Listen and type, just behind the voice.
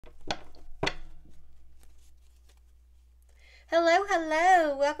Hello,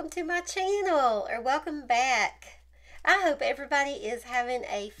 hello. Welcome to my channel, or welcome back. I hope everybody is having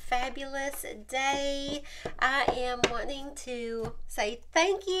a fabulous day. I am wanting to say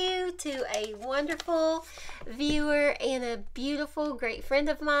thank you to a wonderful viewer and a beautiful, great friend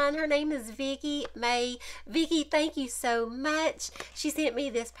of mine. Her name is Vicki May. Vicki, thank you so much. She sent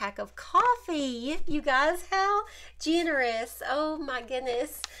me this pack of coffee. You guys, how generous. Oh my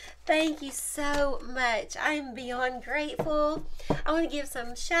goodness. Thank you so much. I am beyond grateful. I want to give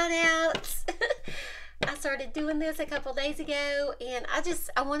some shout outs. I started doing this a couple days ago, and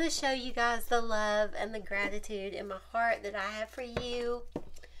I want to show you guys the love and the gratitude in my heart that I have for you.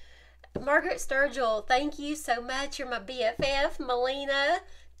 Margaret Sturgill, thank you so much. You're my BFF. Melina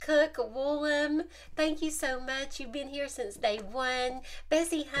Cook Woolham, thank you so much. You've been here since day one.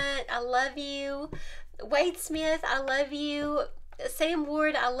 Bessie Hunt, I love you. Wade Smith, I love you. Sam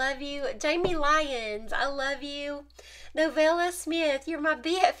Ward, I love you. Jamie Lyons, I love you. Novella Smith, you're my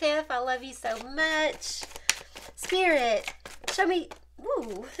BFF. I love you so much. Spirit, show me.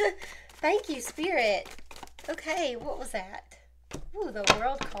 Woo. Thank you, Spirit. Okay, what was that? Ooh, the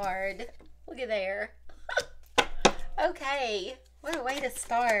world card. Look at there. Okay, what a way to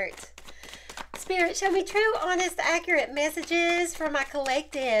start. Spirit, show me true, honest, accurate messages for my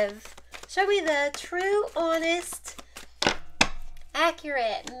collective. Show me the true, honest,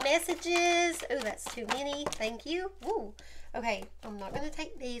 accurate messages. Oh, that's too many. Thank you. Ooh. Okay, I'm not going to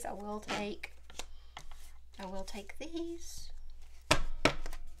take these. I will take these.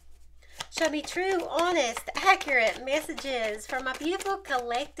 Show me true, honest, accurate messages from my beautiful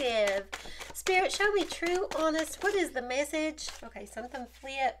collective. Spirit, show me true, honest. What is the message? Okay, something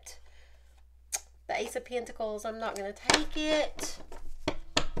flipped. The Ace of Pentacles. I'm not going to take it.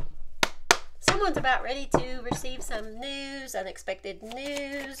 Someone's about ready to receive some news, unexpected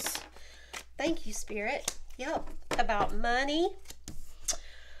news. Thank you, Spirit. Yep. About money.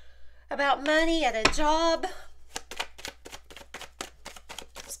 About money at a job.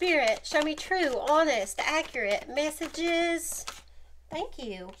 Spirit, show me true, honest, accurate messages. Thank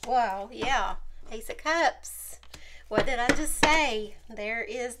you. Wow, yeah. Ace of Cups. What did I just say? There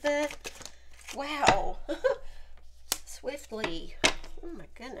is the... Wow. Swiftly. Oh my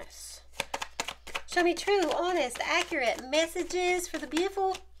goodness. Show me true, honest, accurate messages for the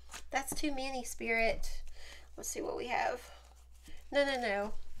beautiful... That's too many, Spirit. Let's see what we have.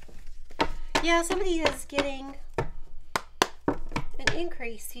 No. Yeah, somebody is getting an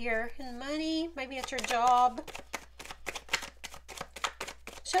increase here in money. Maybe at your job.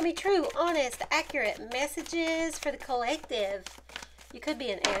 Show me true, honest, accurate messages for the collective. You could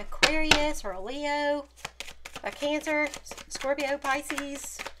be an Aquarius or a Leo, a Cancer, Scorpio,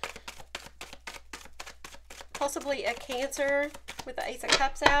 Pisces. Possibly a Cancer with the Ace of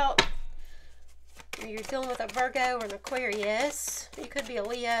Cups out. Or you're dealing with a Virgo or an Aquarius. You could be a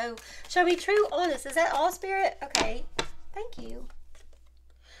Leo. Show me true, honest. Is that all, Spirit? Okay. Thank you.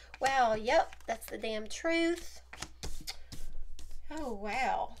 Wow. Yep. That's the damn truth. Oh,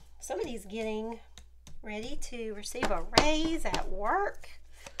 wow. Somebody's getting ready to receive a raise at work.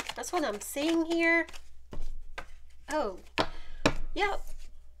 That's what I'm seeing here. Oh. Yep.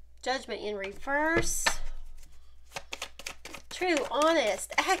 Judgment in reverse. True,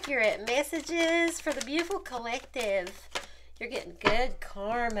 honest, accurate messages for the beautiful collective. You're getting good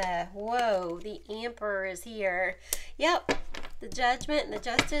karma. Whoa, the Emperor is here. Yep, the Judgment and the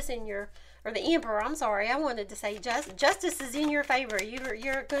Justice in your, or the Emperor, I'm sorry. I wanted to say Justice is in your favor.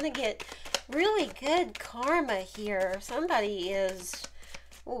 You're going to get really good karma here. Somebody is,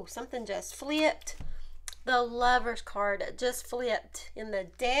 oh, something just flipped. The Lover's card just flipped in the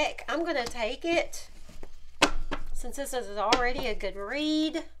deck. I'm going to take it. Since this is already a good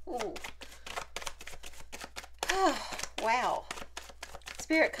read. Ooh. Oh, wow.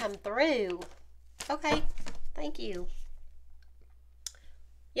 Spirit come through. Okay. Thank you.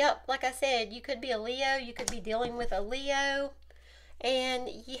 Yep. Like I said, you could be a Leo. You could be dealing with a Leo. And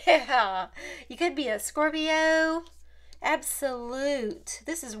yeah, you could be a Scorpio. Absolute.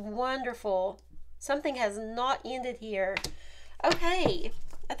 This is wonderful. Something has not ended here. Okay.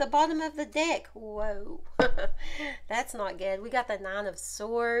 At the bottom of the deck. Whoa. That's not good. We got the Nine of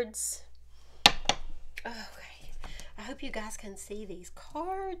Swords. Okay. I hope you guys can see these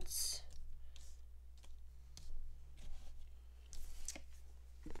cards.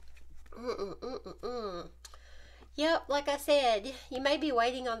 Yep, like I said, you may be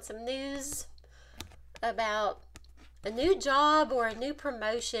waiting on some news about a new job or a new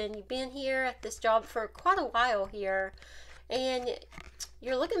promotion. You've been here at this job for quite a while here. And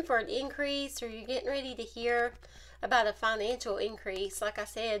you're looking for an increase, or you're getting ready to hear about a financial increase. Like I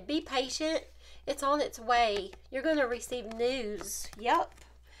said, be patient. It's on its way. You're going to receive news. Yep.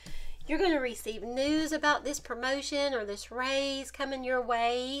 You're going to receive news about this promotion or this raise coming your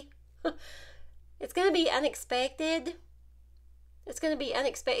way. It's going to be unexpected. It's going to be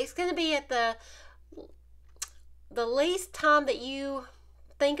unexpected. It's going to be at the least time that you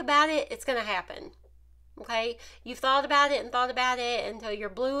think about it, it's going to happen. Okay? You've thought about it until you're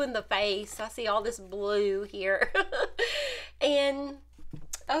blue in the face. I see all this blue here. And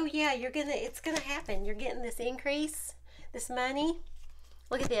oh yeah, it's going to happen. You're getting this increase, this money.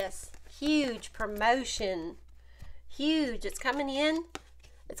 Look at this. Huge promotion. Huge. It's coming in.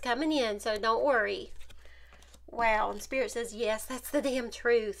 It's coming in, so don't worry. Wow. And Spirit says, yes, that's the damn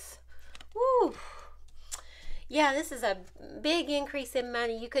truth. Woo. Yeah, this is a big increase in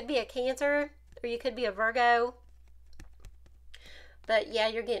money. You could be a Cancer or you could be a Virgo. But yeah,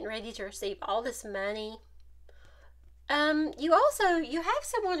 you're getting ready to receive all this money. You have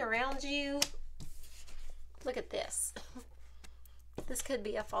someone around you. Look at this. This could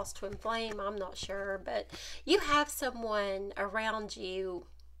be a false twin flame, I'm not sure, but you have someone around you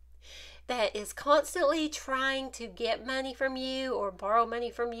that is constantly trying to get money from you or borrow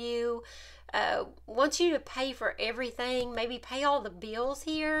money from you, wants you to pay for everything, maybe pay all the bills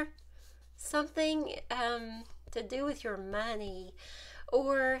here, something to do with your money,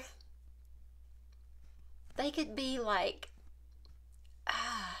 or they could be like,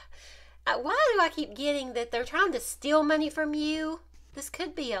 why do I keep getting that they're trying to steal money from you? This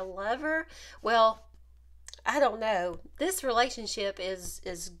could be a lover. Well, I don't know. This relationship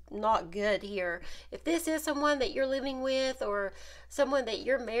is not good here. If this is someone that you're living with or someone that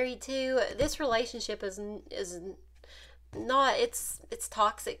you're married to, this relationship is not, it's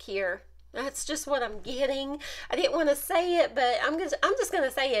toxic here. That's just what I'm getting. I didn't want to say it, but I'm just going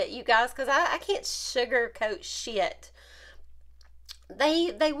to say it, you guys, because I can't sugarcoat shit.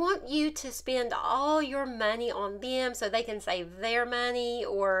 They want you to spend all your money on them so they can save their money,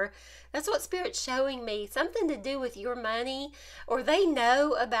 or that's what Spirit's showing me. Something to do with your money, or they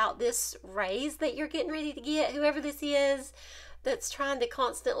know about this raise that you're getting ready to get, whoever this is that's trying to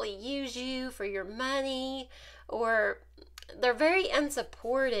constantly use you for your money, or they're very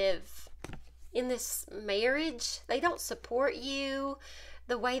unsupportive in this marriage. They don't support you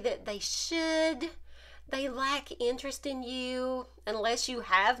the way that they should. They lack interest in you unless you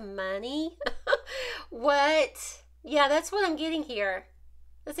have money. What? Yeah, that's what I'm getting here.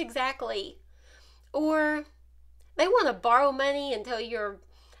 That's exactly. Or they want to borrow money until your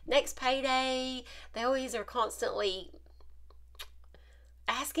next payday. They always are constantly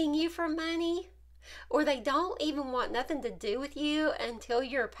asking you for money. Or they don't even want nothing to do with you until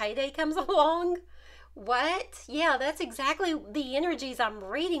your payday comes along. What? Yeah, that's exactly the energies I'm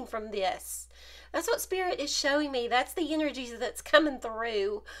reading from this. That's what Spirit is showing me. That's the energies that's coming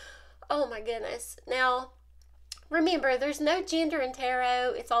through. Oh my goodness. Now, remember, there's no gender in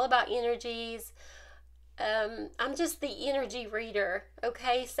tarot. It's all about energies. I'm just the energy reader.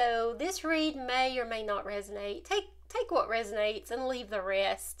 Okay, so this read may or may not resonate. Take what resonates and leave the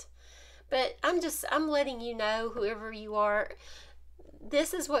rest. But I'm letting you know, whoever you are,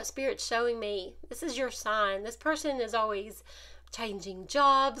 this is what Spirit's showing me. This is your sign. This person is always changing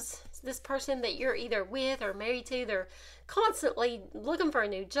jobs. This person that you're either with or married to, they're constantly looking for a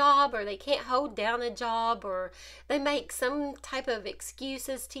new job, or they can't hold down a job, or they make some type of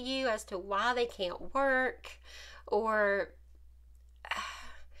excuses to you as to why they can't work, or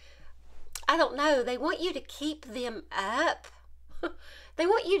I don't know. They want you to keep them up. They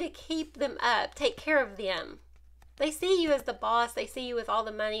want you to keep them up, take care of them. They see you as the boss. They see you with all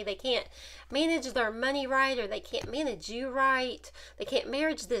the money. They can't manage their money right, or they can't manage you right. They can't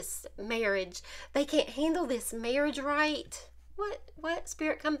manage this marriage. They can't handle this marriage right. What?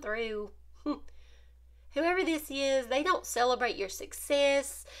 Spirit, come through. Whoever this is, they don't celebrate your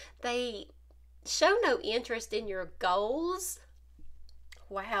success. They show no interest in your goals.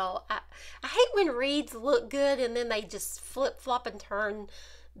 Wow. I hate when reads look good and then they just flip-flop and turn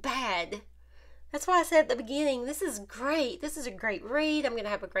bad. That's why I said at the beginning, this is great. This is a great read. I'm going to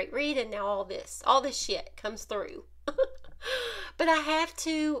have a great read, and now all this shit comes through. But I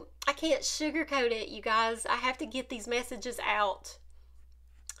can't sugarcoat it, you guys. I have to get these messages out.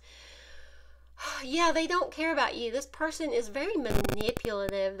 Yeah, they don't care about you. This person is very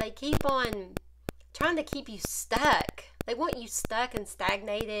manipulative. They keep on trying to keep you stuck. They want you stuck and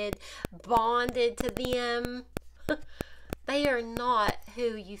stagnated, bonded to them. They are not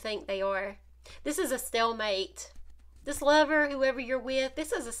who you think they are. This is a stalemate. This lover, whoever you're with,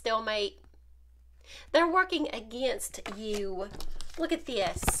 this is a stalemate. They're working against you. Look at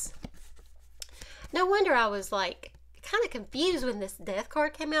this. No wonder I was like kind of confused when this death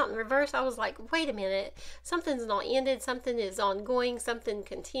card came out in reverse. I was like, wait a minute, something's not ended, something is ongoing, something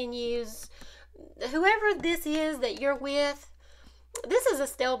continues. Whoever this is that you're with, this is a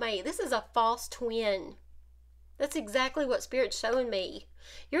stalemate. This is a false twin. That's exactly what Spirit's showing me.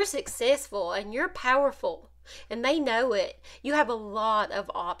 You're successful and you're powerful, and they know it. You have a lot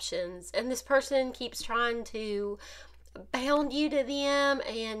of options, and this person keeps trying to bound you to them,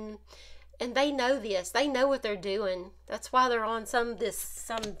 and they know this. They know what they're doing. That's why they're on some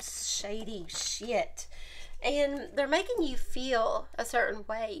shady shit. And they're making you feel a certain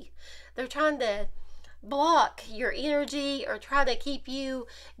way. They're trying to block your energy or try to keep you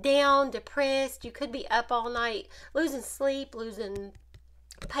down, depressed. You could be up all night, losing sleep, losing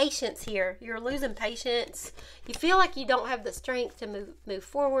patience here. You're losing patience. You feel like you don't have the strength to move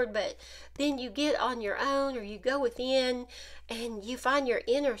forward, but then you get on your own, or you go within and you find your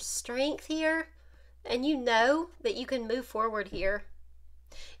inner strength here, and you know that you can move forward here.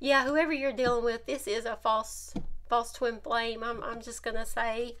 Yeah, whoever you're dealing with, this is a false twin flame. I'm just gonna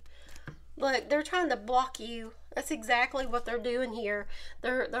say, look, they're trying to block you. That's exactly what they're doing here.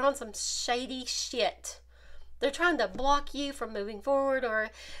 They're on some shady shit. They're trying to block you from moving forward,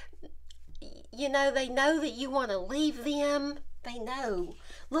 or, you know, they know that you want to leave them. They know.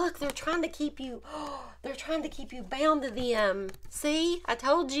 Look, they're trying to keep you, they're trying to keep you bound to them. See, I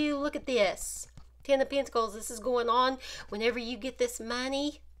told you, look at this. 10 of Pentacles, this is going on whenever you get this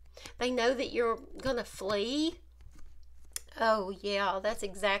money. They know that you're going to flee. Oh, yeah, that's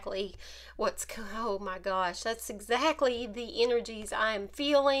exactly oh my gosh, that's exactly the energies I am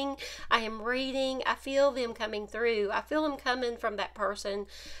feeling, I am reading. I feel them coming through. I feel them coming from that person.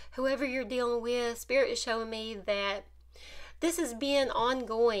 Whoever you're dealing with, Spirit is showing me that this has been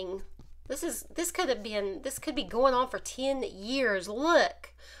ongoing. This could be going on for 10 years.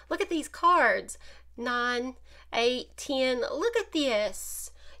 Look at these cards. 9, 8, 10. Look at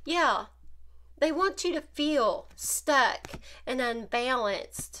this. Yeah. They want you to feel stuck and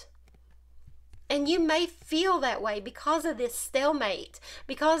unbalanced. And you may feel that way because of this stalemate,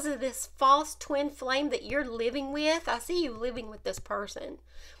 because of this false twin flame that you're living with. I see you living with this person.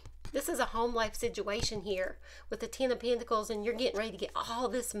 This is a home life situation here with the 10 of Pentacles, and you're getting ready to get all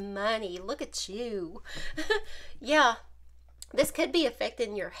this money. Look at you. Yeah, this could be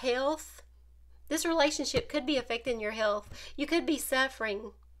affecting your health. This relationship could be affecting your health. You could be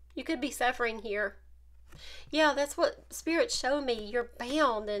suffering. You could be suffering here. Yeah, that's what Spirit's showing me. You're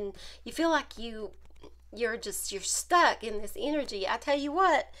bound, and you feel like you're stuck in this energy. I tell you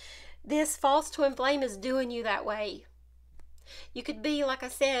what, this false twin flame is doing you that way. You could be, like I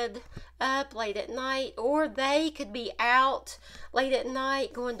said, up late at night, or they could be out late at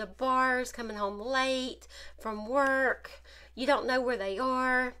night, going to bars, coming home late from work. You don't know where they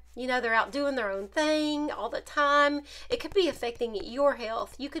are. You know, they're out doing their own thing all the time. It could be affecting your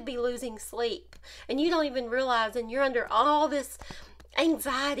health. You could be losing sleep, and you don't even realize, and you're under all this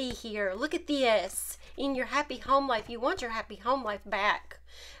anxiety here. Look at this. In your happy home life, you want your happy home life back,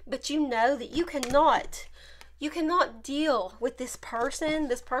 but you know that you cannot deal with this person.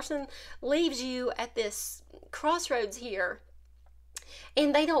 This person leaves you at this crossroads here.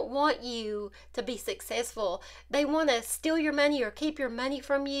 And they don't want you to be successful. They want to steal your money or keep your money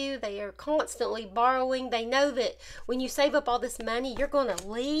from you. They are constantly borrowing. They know that when you save up all this money, you're going to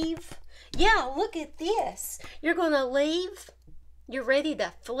leave. Yeah, look at this. You're going to leave. You're ready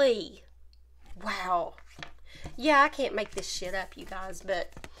to flee. Wow. Yeah, I can't make this shit up, you guys.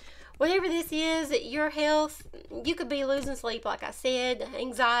 But whatever this is, your health, you could be losing sleep, like I said.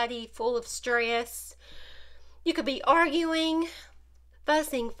 Anxiety, full of stress. You could be arguing,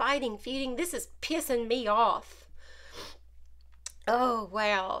 fussing, fighting, feuding. This is pissing me off. Oh,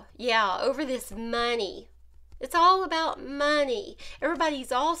 wow. Yeah, over this money. It's all about money.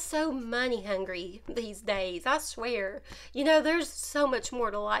 Everybody's all so money hungry these days. I swear. You know, there's so much more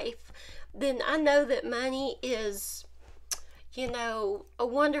to life. Then I know that money is, you know, a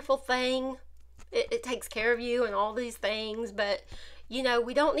wonderful thing. It takes care of you and all these things. But, you know,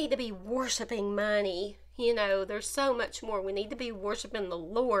 we don't need to be worshiping money. You know, there's so much more. We need to be worshiping the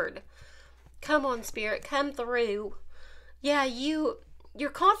Lord. Come on, Spirit, come through. Yeah, you're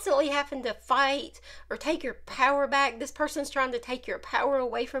constantly having to fight or take your power back. This person's trying to take your power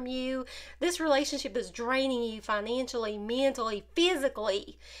away from you. This relationship is draining you financially, mentally,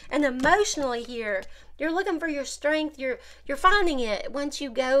 physically, and emotionally here. You're looking for your strength. You're finding it once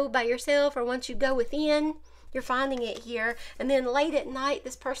you go by yourself or once you go within. You're finding it here. And then late at night,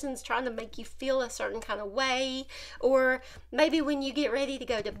 this person's trying to make you feel a certain kind of way. Or maybe when you get ready to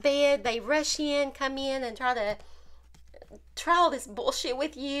go to bed, they rush in, come in, and try all this bullshit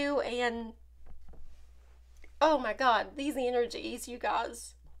with you. And Oh my God, these energies, you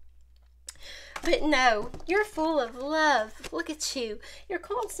guys. But no, you're full of love. Look at you. You're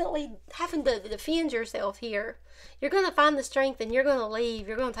constantly having to defend yourself here. You're going to find the strength and you're going to leave.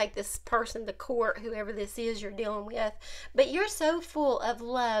 You're going to take this person to court, whoever this is you're dealing with. But you're so full of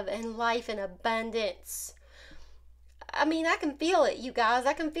love and life and abundance. I mean, I can feel it, you guys.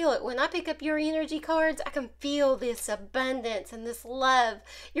 I can feel it. When I pick up your energy cards, I can feel this abundance and this love.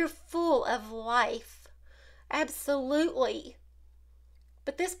 You're full of life. Absolutely.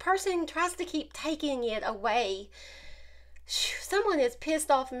 But this person tries to keep taking it away. Someone is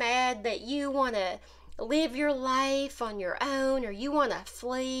pissed off, mad that you want to live your life on your own, or you want to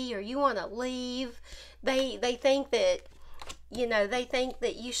flee, or you want to leave. They think that, they think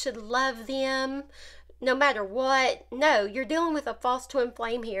that you should love them no matter what. No, you're dealing with a false twin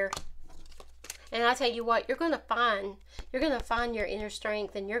flame here. And I tell you what, you're going to find your inner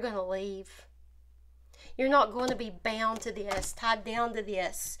strength, and you're going to leave. You're not going to be bound to this, tied down to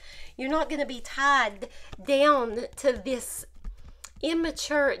this. You're not going to be tied down to this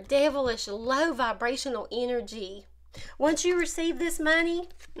immature, devilish, low vibrational energy. Once you receive this money,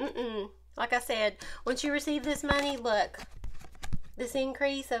 like I said, once you receive this money, look, this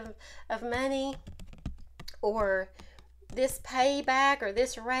increase of money, or this payback, or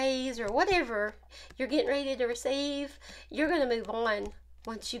this raise, or whatever you're getting ready to receive, you're going to move on.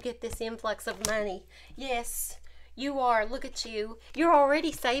 Once you get this influx of money. Yes, you are. Look at you. You're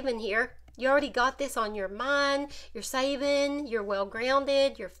already saving here. You already got this on your mind. You're saving. You're well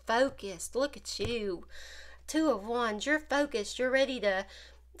grounded. You're focused. Look at you. 2 of Wands. You're focused. You're ready to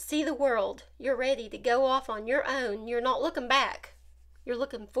see the world. You're ready to go off on your own. You're not looking back. You're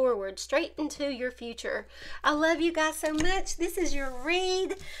looking forward, straight into your future. I love you guys so much. This is your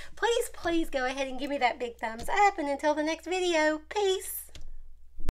read. Please go ahead and give me that big thumbs up. And until the next video, peace.